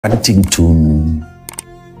wanting to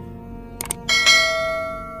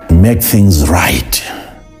make things right.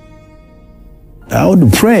 I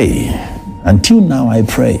would pray. Until now, I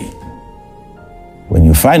pray. When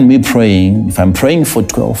you find me praying, if I'm praying for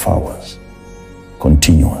 12 hours,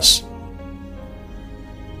 continuous.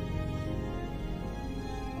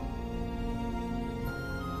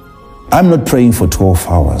 I'm not praying for 12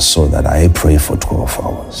 hours so that I pray for 12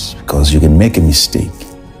 hours, because you can make a mistake.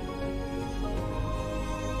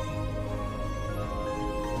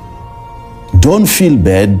 Don't feel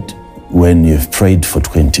bad when you've prayed for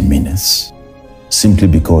 20 minutes, simply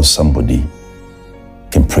because somebody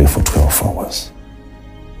can pray for 12 hours.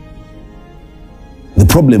 The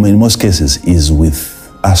problem in most cases is with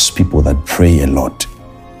us people that pray a lot.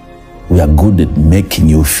 We are good at making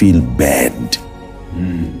you feel bad.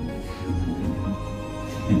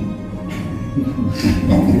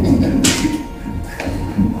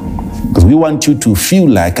 Because we want you to feel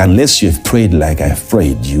like, unless you've prayed like I've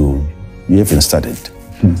prayed, you haven't started.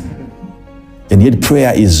 And yet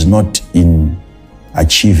prayer is not in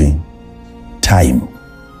achieving time.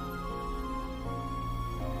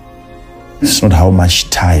 It's not how much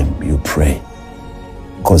time you pray.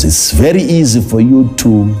 Because it's very easy for you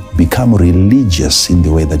to become religious in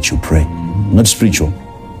the way that you pray, not spiritual.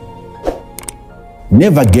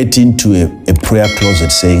 Never get into a prayer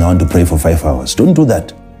closet saying, I want to pray for 5 hours. Don't do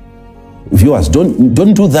that. Viewers, don't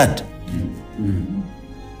do that.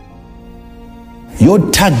 Your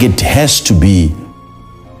target has to be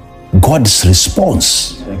God's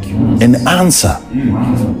response, an answer.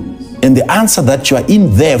 And the answer that you are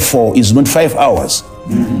in there for is not 5 hours.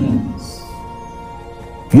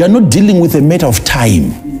 You are not dealing with a matter of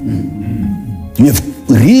time. You have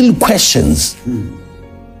real questions.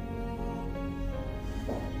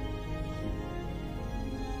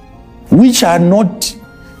 Which are not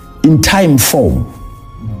in time form.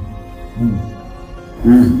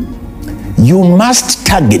 You must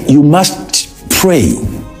target, you must pray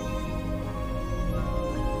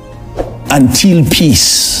until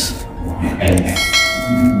peace.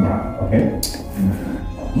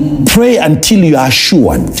 Pray until you are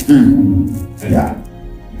assured.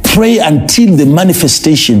 Pray until the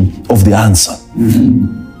manifestation of the answer.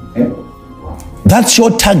 That's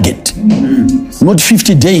your target. Not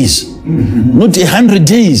 50 days, not 100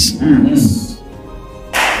 days.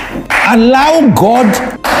 Allow God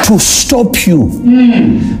to stop you.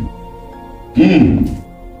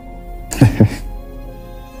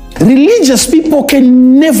 Religious people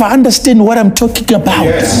can never understand what I'm talking about.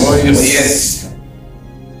 Yes.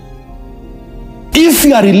 If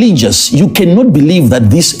you are religious, you cannot believe that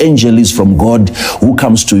this angel is from God who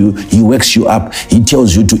comes to you, he wakes you up, he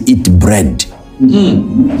tells you to eat bread.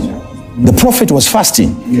 The prophet was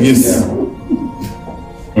fasting. Yes.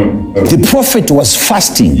 The prophet was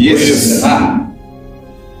fasting. Yes.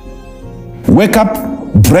 Wake up,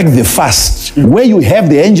 break the fast. Where you have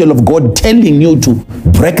the angel of God telling you to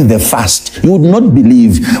break the fast, you would not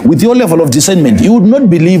believe, with your level of discernment, you would not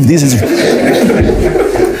believe this is...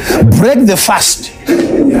 Break the fast.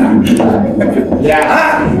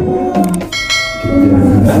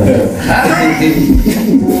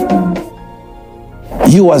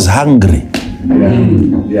 He was hungry.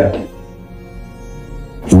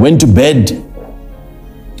 He went to bed.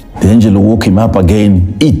 The angel woke him up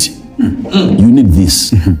again. Eat. You need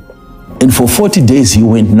this. And for 40 days he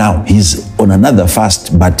went. Now he's on another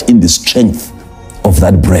fast, but in the strength of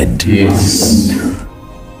that bread. Yes.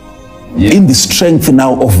 In the strength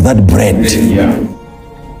now of that bread.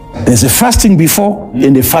 There's a fasting before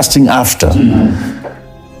and a fasting after.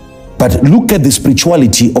 But look at the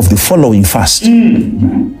spirituality of the following fast.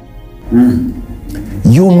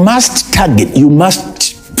 You must target, you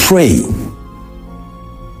must pray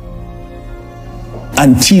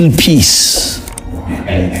until peace.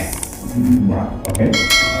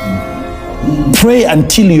 Pray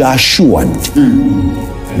until you are assured.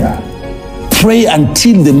 Pray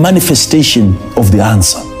until the manifestation of the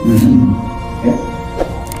answer.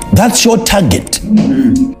 That's your target.